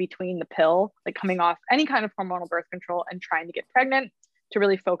year in between the pill, like coming off any kind of hormonal birth control and trying to get pregnant, to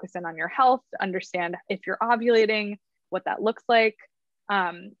really focus in on your health, to understand if you're ovulating, what that looks like.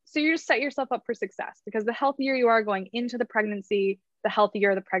 So you just set yourself up for success, because the healthier you are going into the pregnancy, the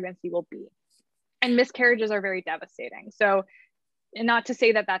healthier the pregnancy will be. And miscarriages are very devastating. So, and not to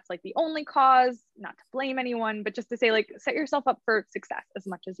say that that's like the only cause, not to blame anyone, but just to say, like, set yourself up for success as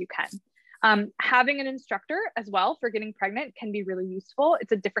much as you can. Having an instructor as well for getting pregnant can be really useful.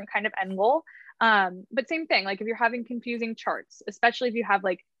 It's a different kind of end goal. But same thing, like if you're having confusing charts, especially if you have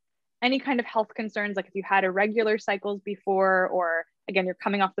like any kind of health concerns, like if you had irregular cycles before, or again, you're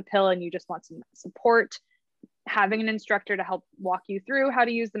coming off the pill and you just want some support, having an instructor to help walk you through how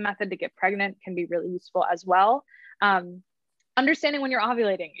to use the method to get pregnant can be really useful as well. Understanding when you're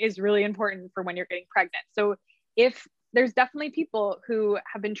ovulating is really important for when you're getting pregnant. So if there's definitely people who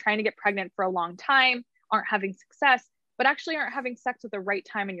have been trying to get pregnant for a long time, aren't having success, but actually aren't having sex at the right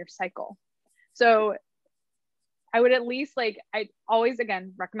time in your cycle. So I would at least, like, I always,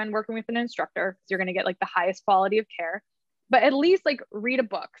 again, recommend working with an instructor, because you're going to get like the highest quality of care, but at least like read a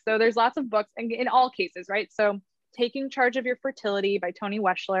book. So there's lots of books, and in all cases, right? So Taking Charge of Your Fertility by Toni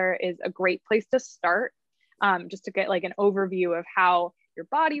Weschler is a great place to start, just to get like an overview of how your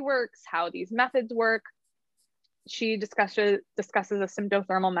body works, how these methods work. She discusses a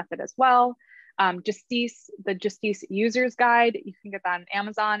symptothermal method as well. Justice, the Justice User's Guide, you can get that on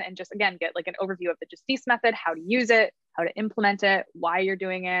Amazon, and just, again, get like an overview of the Justice method, how to use it, how to implement it, why you're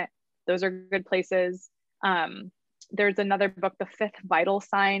doing it. Those are good places. There's another book, The Fifth Vital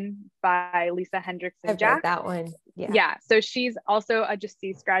Sign by Lisa Hendrickson Jack. I've read that one. Yeah. So she's also a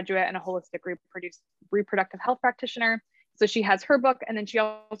Justice graduate and a holistic reproductive health practitioner. So she has her book, and then she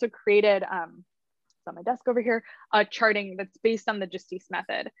also created, it's on my desk over here, a charting that's based on the Justice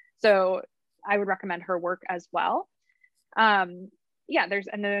method. So I would recommend her work as well. Yeah, there's,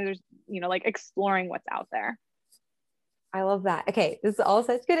 you know, like exploring what's out there. I love that. Okay. This is all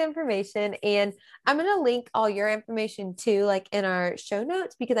such good information. And I'm going to link all your information too, like in our show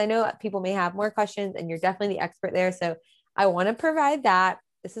notes, because I know people may have more questions and you're definitely the expert there. So I want to provide that.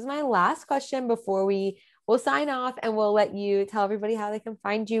 This is my last question before we'll sign off, and we'll let you tell everybody how they can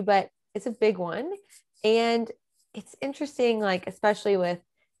find you, but it's a big one. And it's interesting, like, especially with,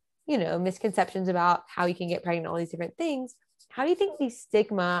 you know, misconceptions about how you can get pregnant, all these different things. How do you think the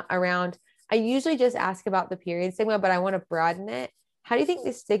stigma around, I usually just ask about the period stigma, but I want to broaden it. How do you think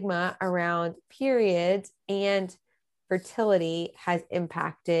the stigma around periods and fertility has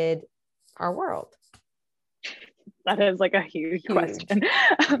impacted our world? That is like a huge question.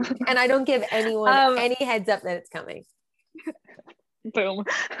 And I don't give anyone any heads up that it's coming. Boom.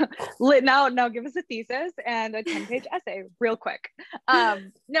 Now give us a thesis and a 10-page essay real quick.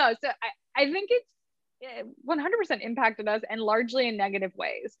 No, so I think it's 100% impacted us, and largely in negative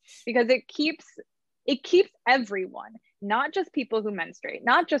ways, because it keeps everyone, not just people who menstruate,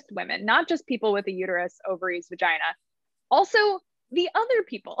 not just women, not just people with a uterus, ovaries, vagina, also the other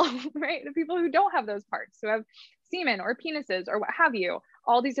people, right? The people who don't have those parts, who have semen or penises or what have you,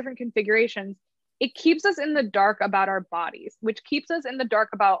 all these different configurations. It keeps us in the dark about our bodies, which keeps us in the dark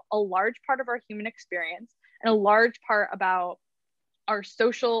about a large part of our human experience, and a large part about our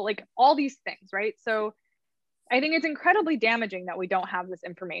social, like all these things, right? So I think it's incredibly damaging that we don't have this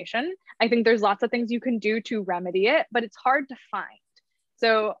information. I think there's lots of things you can do to remedy it, but it's hard to find.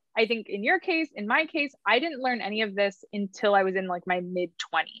 So I think in your case, in my case, I didn't learn any of this until I was in like my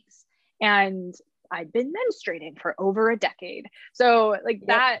mid-20s, and I'd been menstruating for over a decade. So like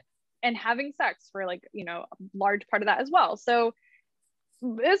that, and having sex for like, you know, a large part of that as well. So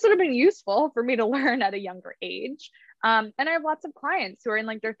this would have been useful for me to learn at a younger age. And I have lots of clients who are in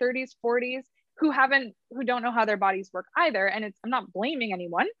like their 30s, 40s, who don't know how their bodies work either. And I'm not blaming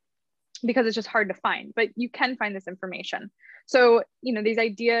anyone, because it's just hard to find, but you can find this information. So, you know, these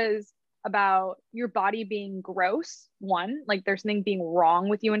ideas about your body being gross, one, like there's something being wrong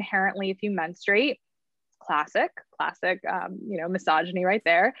with you inherently if you menstruate. Classic, you know, misogyny right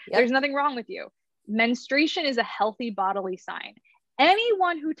there. Yep. There's nothing wrong with you. Menstruation is a healthy bodily sign.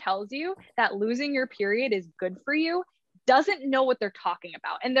 Anyone who tells you that losing your period is good for you doesn't know what they're talking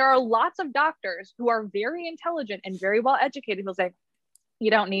about. And there are lots of doctors who are very intelligent and very well educated who'll say, you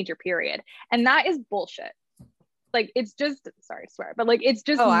don't need your period. And that is bullshit. Like, it's just, sorry to swear, but like, it's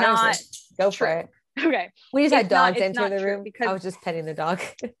just not go true. for it. Okay. We just had dogs enter the room because I was just petting the dog.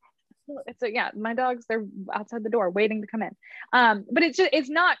 Yeah, my dogs, they're outside the door waiting to come in. But it's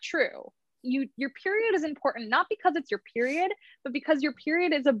not true. Your period is important, not because it's your period, but because your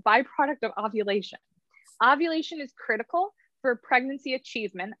period is a byproduct of ovulation. Ovulation is critical for pregnancy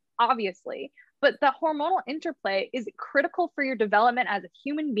achievement, obviously, but the hormonal interplay is critical for your development as a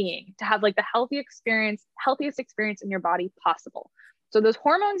human being to have like the healthiest experience in your body possible. So those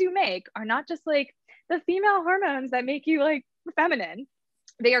hormones you make are not just like the female hormones that make you like feminine.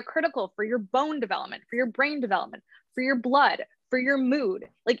 They are critical for your bone development, for your brain development, for your blood, for your mood.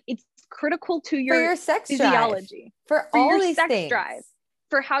 Like it's critical to your sex physiology, drive, for all these sex drive,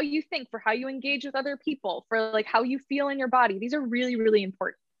 for how you think, for how you engage with other people, for like how you feel in your body. These are really, really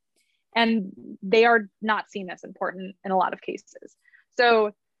important. And they are not seen as important in a lot of cases.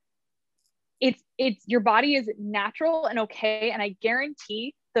 So it's your body is natural and okay. And I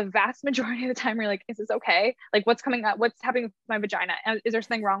guarantee the vast majority of the time you're like, is this okay? Like what's coming up? What's happening with my vagina? Is there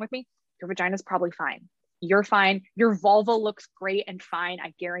something wrong with me? Your vagina is probably fine. You're fine. Your vulva looks great and fine.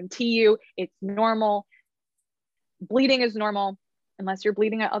 I guarantee you it's normal. Bleeding is normal, unless you're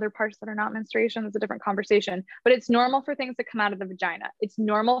bleeding at other parts that are not menstruation. That's a different conversation, but it's normal for things to come out of the vagina. It's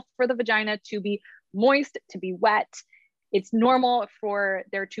normal for the vagina to be moist, to be wet. It's normal for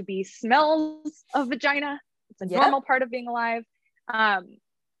there to be smells of vagina. It's a normal part of being alive.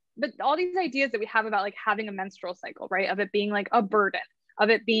 But all these ideas that we have about like having a menstrual cycle, right? Of it being like a burden, of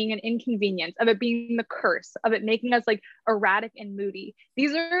it being an inconvenience, of it being the curse, of it making us like erratic and moody.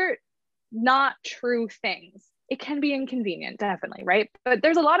 These are not true things. It can be inconvenient, definitely, right? But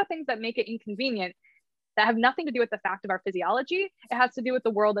there's a lot of things that make it inconvenient that have nothing to do with the fact of our physiology. It has to do with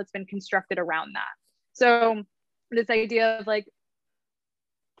the world that's been constructed around that. So this idea of like,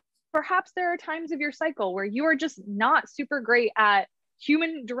 perhaps there are times of your cycle where you are just not super great at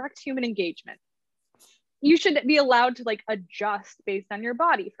direct human engagement. You should be allowed to like adjust based on your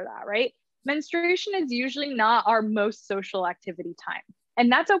body for that, right? Menstruation is usually not our most social activity time,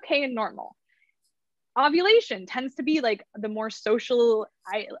 and that's okay and normal. Ovulation tends to be like the more social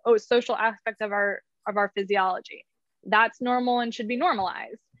aspect of our physiology. That's normal and should be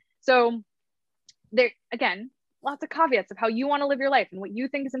normalized. So there, again, lots of caveats of how you want to live your life and what you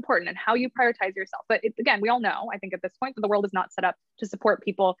think is important and how you prioritize yourself. But again, we all know, I think at this point, that the world is not set up to support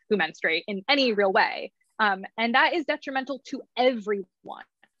people who menstruate in any real way. And that is detrimental to everyone,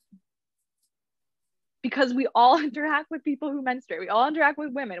 because we all interact with people who menstruate. We all interact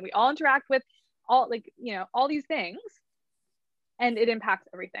with women. We all interact with all, like, you know, all these things, and it impacts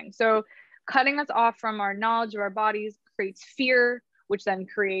everything. So cutting us off from our knowledge of our bodies creates fear, which then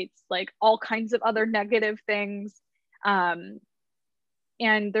creates like all kinds of other negative things.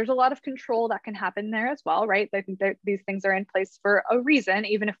 And there's a lot of control that can happen there as well, right? I think that these things are in place for a reason,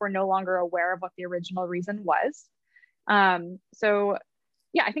 even if we're no longer aware of what the original reason was. So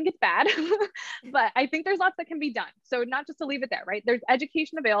yeah, I think it's bad, but I think there's lots that can be done. So not just to leave it there, right? There's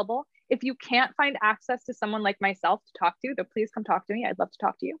education available. If you can't find access to someone like myself to talk to, then please come talk to me. I'd love to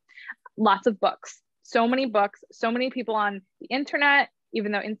talk to you. Lots of books, so many books, so many people on the internet,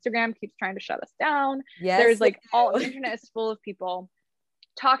 even though Instagram keeps trying to shut us down. Yes, there's like all the internet is full of people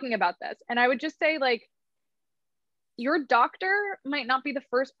talking about this. And I would just say, like, your doctor might not be the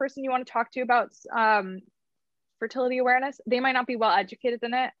first person you want to talk to about fertility awareness. They might not be well educated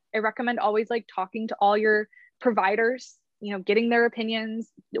in it. I recommend always like talking to all your providers, you know, getting their opinions,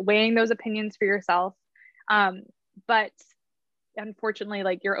 weighing those opinions for yourself. But unfortunately,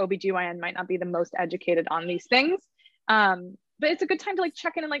 like, your OBGYN might not be the most educated on these things. But it's a good time to like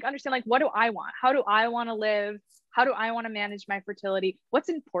check in and like understand, like, what do I want? How do I want to live? How do I want to manage my fertility? What's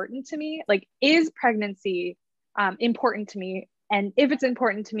important to me? Like, is pregnancy important to me? And if it's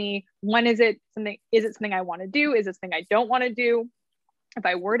important to me, when is it something I want to do? Is it something I don't want to do? If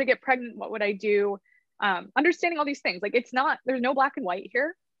I were to get pregnant, what would I do? Understanding all these things. Like, there's no black and white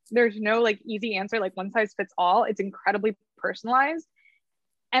here. There's no like easy answer, like one size fits all. It's incredibly personalized.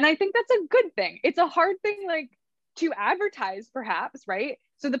 And I think that's a good thing. It's a hard thing, like, to advertise, perhaps, right?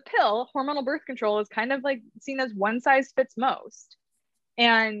 So the pill, hormonal birth control, is kind of like seen as one size fits most.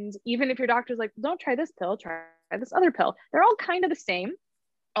 And even if your doctor's like, don't try this pill, try this other pill, they're all kind of the same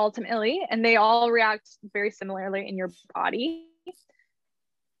ultimately, and they all react very similarly in your body.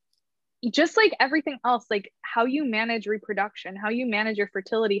 Just like everything else, like how you manage reproduction, how you manage your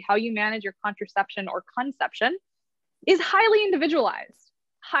fertility, how you manage your contraception or conception is highly individualized.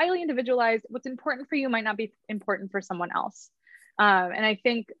 What's important for you might not be important for someone else. And I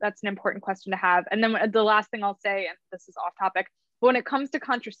think that's an important question to have. And then the last thing I'll say, and this is off topic, but when it comes to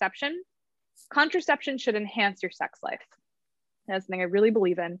contraception should enhance your sex life. That's something I really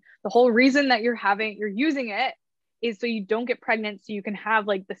believe in. The whole reason that you're using it is so you don't get pregnant, so you can have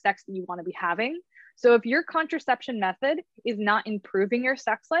like the sex that you want to be having. So if your contraception method is not improving your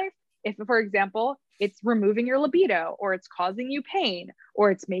sex life, if, for example, it's removing your libido, or it's causing you pain,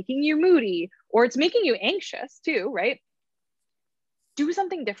 or it's making you moody, or it's making you anxious too, right? Do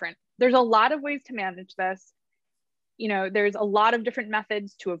something different. There's a lot of ways to manage this. You know, there's a lot of different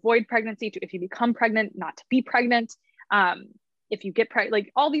methods to avoid pregnancy, if you become pregnant, not to be pregnant. If you get pregnant,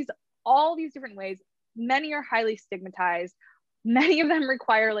 like all these different ways. Many are highly stigmatized. many of them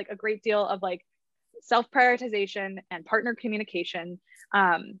require like a great deal of like self-prioritization and partner communication.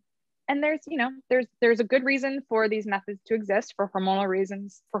 And there's, you know, there's a good reason for these methods to exist, for hormonal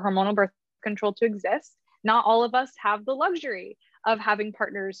reasons, for hormonal birth control to exist. Not all of us have the luxury of having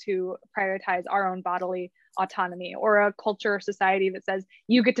partners who prioritize our own bodily autonomy, or a culture or society that says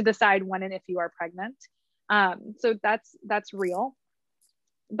you get to decide when and if you are pregnant. So that's real.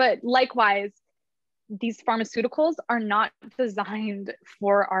 But likewise, these pharmaceuticals are not designed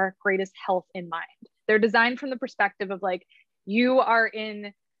for our greatest health in mind. They're designed from the perspective of like, you are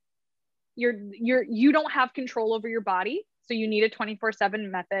in you don't have control over your body, so you need a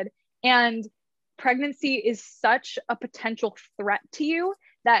 24/7 method. And pregnancy is such a potential threat to you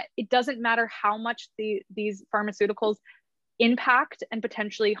that it doesn't matter how much these pharmaceuticals impact and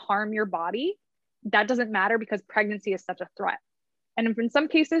potentially harm your body. That doesn't matter, because pregnancy is such a threat. And in some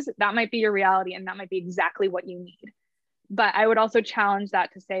cases, that might be your reality, and that might be exactly what you need. But I would also challenge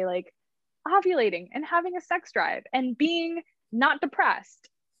that to say, like, ovulating and having a sex drive and being not depressed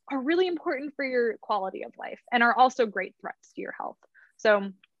are really important for your quality of life, and are also great threats to your health.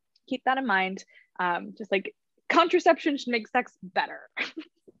 So keep that in mind. Just like contraception should make sex better.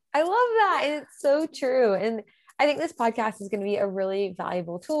 I love that. And it's so true. And I think this podcast is going to be a really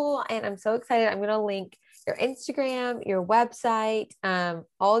valuable tool. And I'm so excited. I'm going to link your Instagram, your website,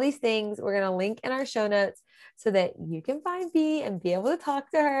 all these things. We're going to link in our show notes so that you can find Bea and be able to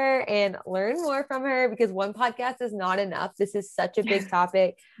talk to her and learn more from her, because one podcast is not enough. This is such a big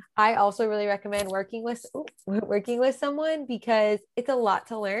topic. I also really recommend working with someone, because it's a lot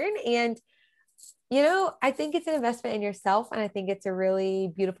to learn. And you know, I think it's an investment in yourself, and I think it's a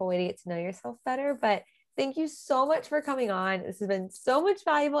really beautiful way to get to know yourself better. But thank you so much for coming on. This has been so much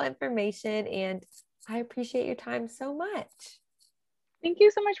valuable information, and I appreciate your time so much. Thank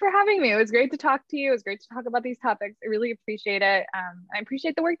you so much for having me. It was great to talk to you. It was great to talk about these topics. I really appreciate it. I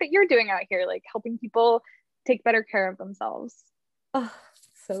appreciate the work that you're doing out here, like helping people take better care of themselves. Oh,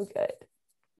 so good.